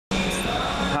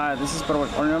Hi, this is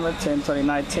product order number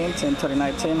 103019,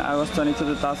 103019, August 22,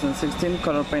 2016,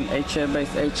 color paint HF base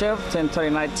HF,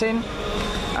 103019.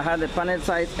 I had the panel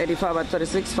size 85 by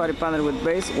 36 for the panel with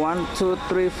base 1, 2,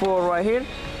 3, 4 right here.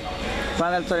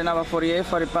 Panel 39 by 48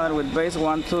 for the panel with base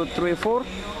 1, 2, 3, 4.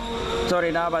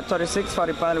 39 by 36 for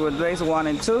the panel with base 1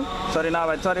 and 2. 39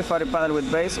 by 30 for the panel with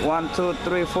base 1, 2,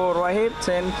 3, 4 right here.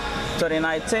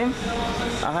 103019.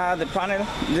 I have the panel.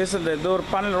 This is the door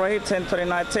panel right here.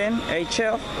 103019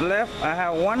 HF left. I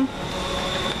have one.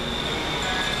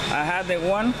 I have the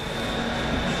one.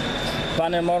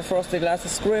 Panel more frosted glass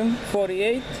screen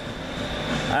 48.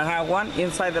 I have one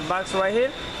inside the box right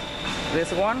here.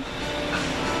 This one.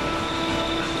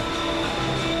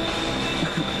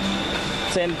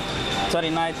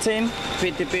 103019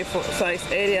 PTP size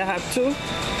 80. I have two.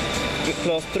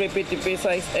 Plus 3 PTP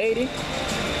size 80.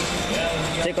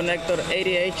 T-connector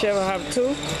 80 HF. I have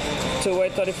two. Two-way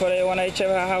 34A1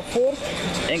 HF. I have four.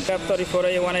 Encap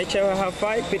 34A1 HF. I have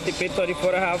five. PTP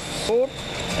 34. I have four.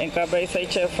 Encap base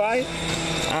HF 5.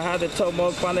 I have the top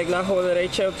mold panel glass holder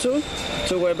HF 2.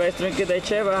 Two-way base trinket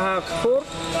HF. I have four.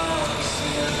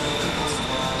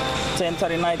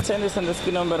 103019 is in the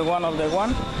skin number 1 of the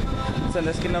one. It's in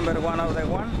the skin number 1 of the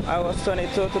one. August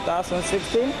 22,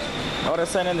 2016. Order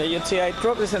sent in the UTI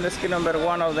truck. It's in the skin number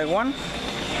 1 of the one.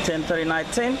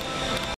 103019.